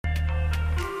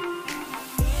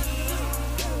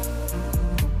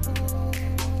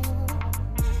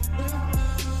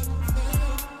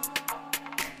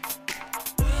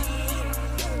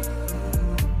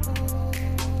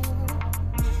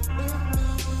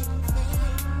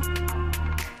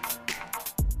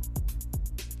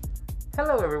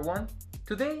Hello everyone!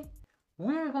 Today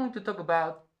we're going to talk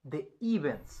about the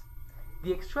EBENs,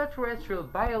 the extraterrestrial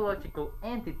biological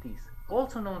entities,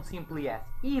 also known simply as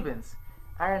EBENs,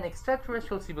 are an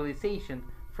extraterrestrial civilization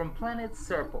from planet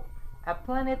Serpo, a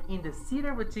planet in the Zeta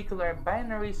Reticular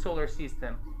binary solar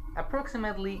system,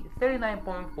 approximately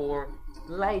 39.4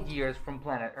 light years from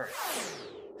planet Earth.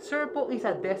 Serpo is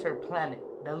a desert planet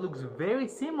that looks very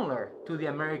similar to the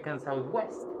American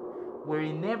Southwest, where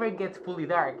it never gets fully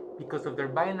dark because of their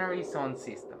binary sun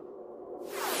system.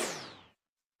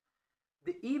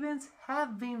 The EBENs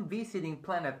have been visiting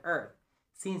planet Earth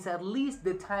since at least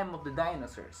the time of the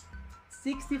dinosaurs,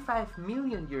 65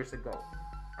 million years ago,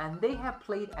 and they have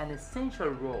played an essential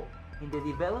role in the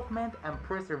development and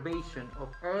preservation of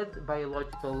Earth's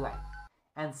biological life,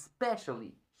 and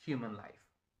especially human life.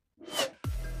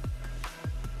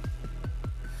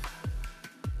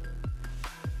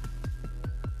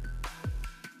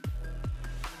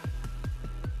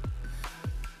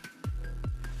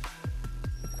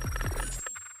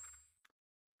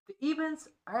 The EBENs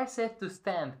are said to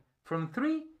stand from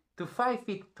 3 to 5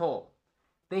 feet tall.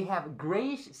 They have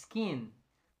grayish skin,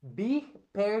 big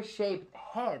pear-shaped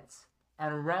heads,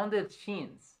 and rounded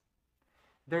chins.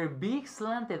 Their big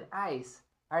slanted eyes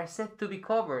are said to be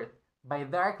covered by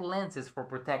dark lenses for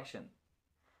protection.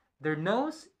 Their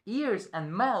nose, ears,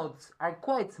 and mouths are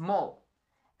quite small,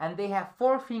 and they have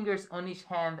 4 fingers on each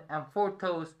hand and 4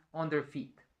 toes on their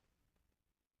feet.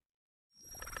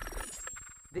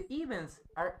 The EBENs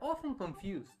are often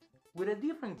confused with a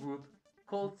different group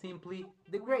called simply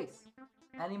the Greys,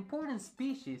 an important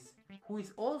species who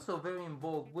is also very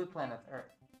involved with planet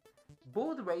Earth.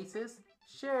 Both races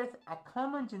shared a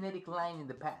common genetic line in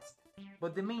the past,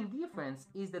 but the main difference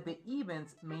is that the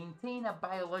EBENs maintain a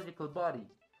biological body,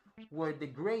 where the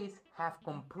Greys have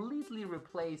completely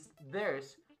replaced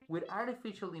theirs with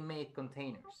artificially made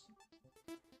containers.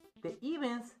 The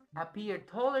EBENs appear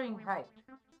taller in height,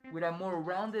 with a more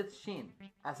rounded chin,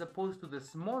 as opposed to the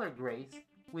smaller Greys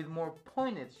with more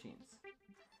pointed chins.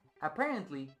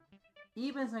 Apparently,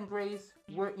 EBENs and Greys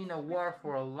were in a war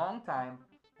for a long time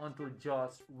until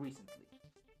just recently.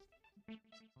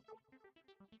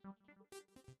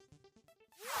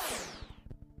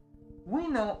 We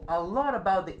know a lot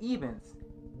about the EBENs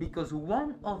because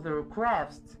one of their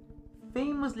crafts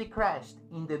famously crashed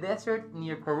in the desert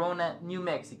near Corona, New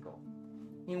Mexico,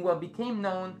 in what became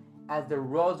known as the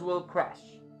Roswell crash.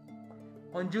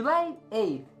 On July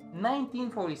 8,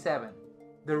 1947,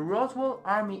 the Roswell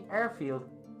Army Airfield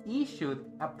issued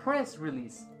a press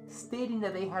release stating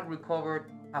that they had recovered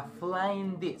a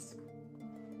flying disc.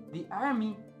 The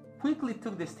Army quickly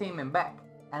took the statement back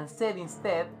and said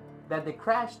instead that the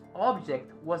crashed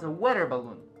object was a weather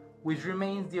balloon, which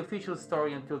remains the official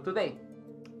story until today.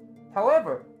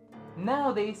 However,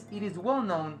 nowadays it is well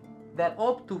known that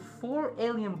up to 4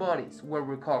 alien bodies were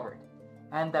recovered,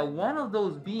 and that one of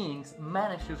those beings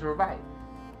managed to survive.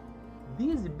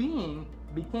 This being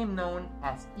became known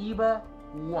as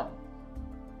EBA-1.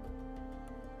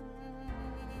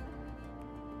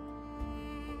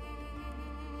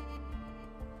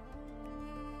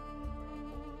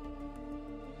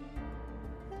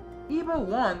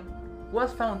 EBA-1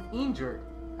 was found injured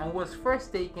and was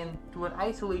first taken to an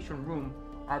isolation room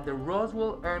at the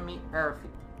Roswell Army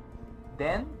Airfield.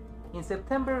 Then, in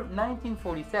September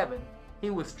 1947,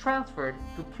 he was transferred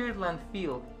to Kirtland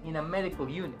Field in a medical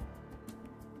unit.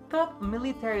 Top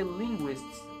military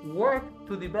linguists worked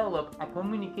to develop a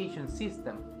communication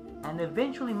system and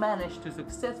eventually managed to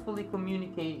successfully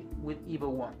communicate with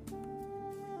EBA-1.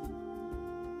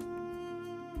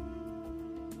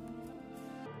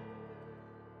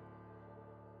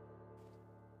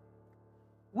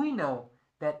 We know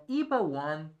that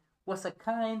EBA-1 was a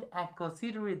kind and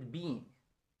considerate being.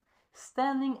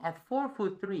 Standing at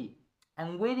 4'3"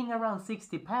 and weighing around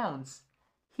 60 pounds,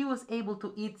 he was able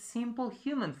to eat simple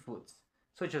human foods,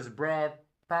 such as bread,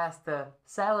 pasta,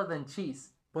 salad and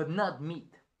cheese, but not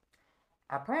meat.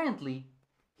 Apparently,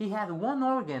 he had one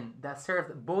organ that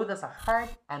served both as a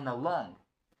heart and a lung,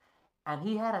 and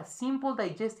he had a simple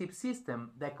digestive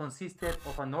system that consisted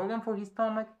of an organ for his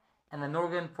stomach and an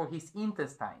organ for his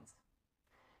intestines.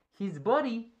 His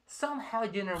body somehow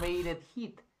generated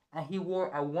heat, and he wore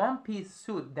a one-piece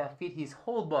suit that fit his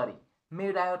whole body,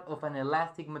 made out of an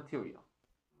elastic material.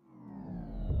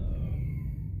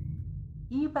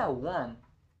 EBA-1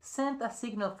 sent a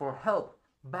signal for help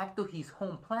back to his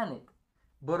home planet,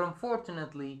 but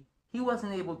unfortunately, he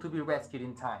wasn't able to be rescued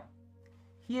in time.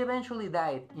 He eventually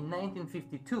died in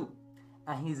 1952,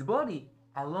 and his body,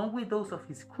 along with those of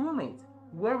his crewmates,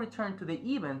 were returned to the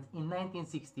EBENs in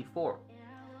 1964.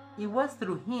 It was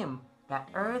through him that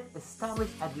Earth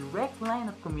established a direct line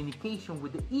of communication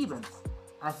with the EBENs,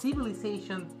 a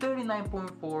civilization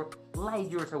 39.4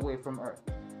 light years away from Earth.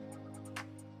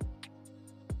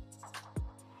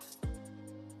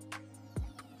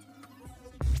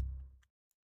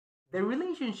 The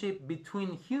relationship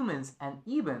between humans and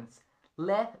EBENs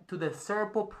led to the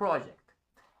SERPO project,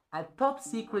 a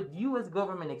top-secret US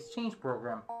government exchange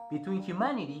program between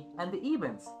humanity and the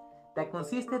EBENs that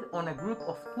consisted on a group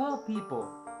of 12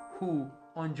 people who,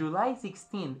 on July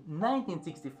 16,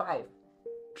 1965,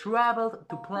 traveled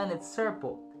to planet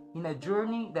SERPO in a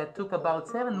journey that took about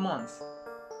 7 months,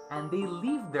 and they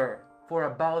lived there for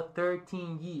about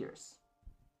 13 years.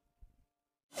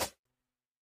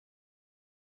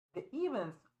 The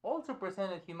EBENs also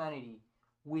presented humanity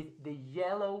with the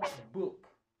Yellow Book,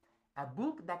 a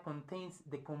book that contains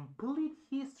the complete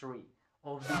history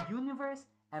of the universe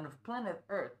and of planet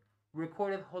Earth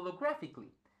recorded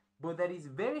holographically, but that is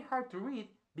very hard to read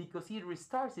because it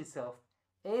restarts itself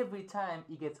every time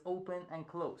it gets opened and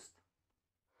closed.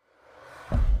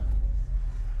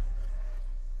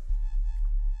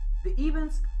 The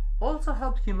EBENs also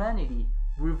helped humanity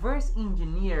reverse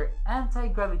engineer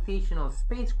anti-gravitational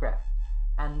spacecraft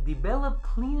and develop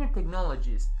cleaner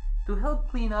technologies to help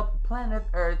clean up planet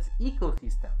Earth's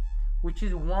ecosystem, which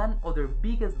is one of their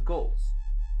biggest goals.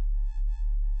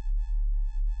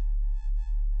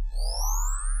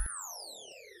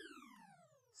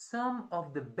 Some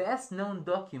of the best known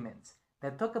documents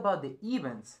that talk about the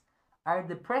EBENs are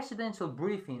the presidential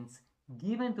briefings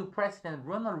given to President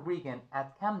Ronald Reagan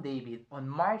at Camp David on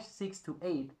March 6 to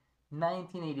 8,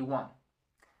 1981.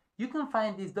 You can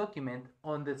find this document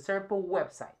on the SERPO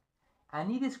website, and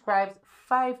it describes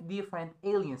 5 different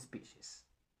alien species.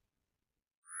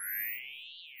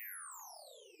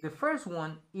 The first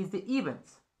one is the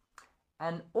EBENs,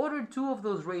 and other 2 of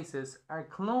those races are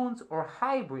clones or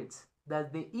hybrids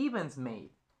that the EBENs made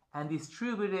and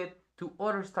distributed to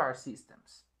other star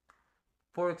systems.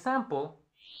 For example,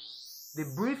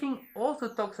 the briefing also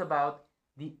talks about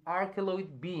the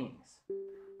archeloid beings,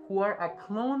 who are a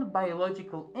cloned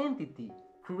biological entity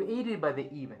created by the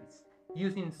EBENs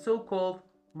using so-called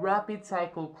rapid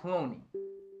cycle cloning.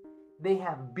 They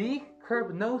have big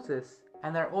curved noses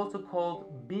and are also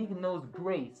called big-nosed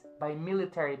greys by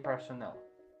military personnel.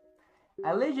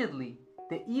 Allegedly,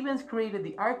 the EBENs created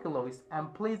the archeloids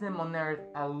and placed them on Earth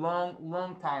a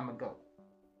long time ago.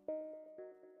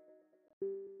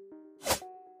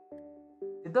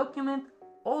 The document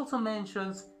also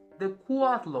mentions the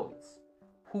quadloids,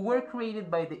 who were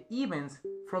created by the EBENs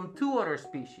from 2 other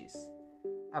species,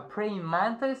 a praying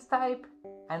mantis type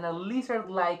and a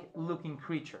lizard-like looking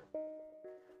creature.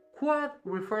 Quad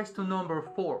refers to number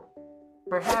 4,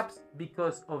 perhaps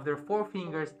because of their 4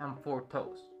 fingers and 4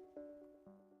 toes.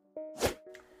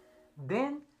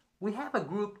 Then we have a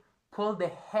group called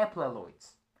the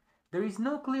Heplaloids. There is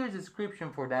no clear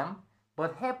description for them,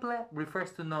 but Hepla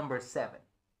refers to number 7.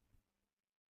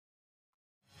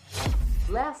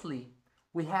 Lastly,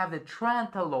 we have the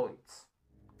Trantaloids,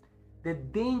 the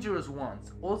dangerous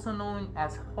ones, also known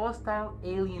as hostile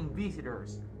alien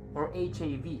visitors or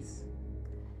HAVs.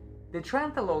 The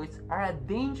Trantaloids are a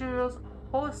dangerous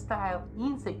hostile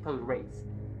insectoid race,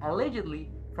 allegedly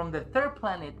from the 3rd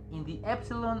planet in the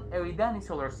Epsilon Eridani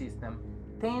solar system,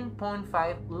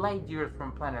 10.5 light years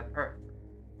from planet Earth.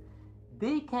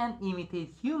 They can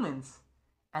imitate humans,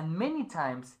 and many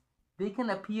times they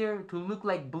can appear to look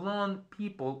like blonde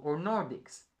people or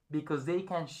Nordics because they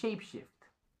can shapeshift.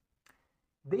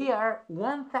 They are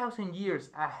 1,000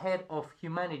 years ahead of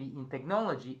humanity in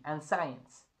technology and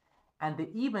science, and the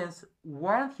EBENs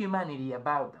warned humanity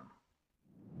about them.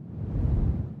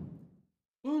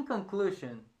 In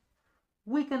conclusion,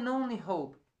 we can only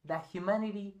hope that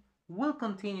humanity will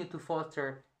continue to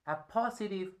foster a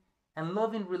positive and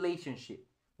loving relationship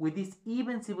with this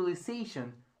EBEN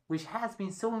civilization which has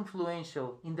been so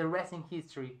influential in the recent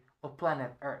history of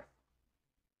planet Earth.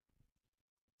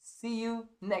 See you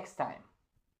next time.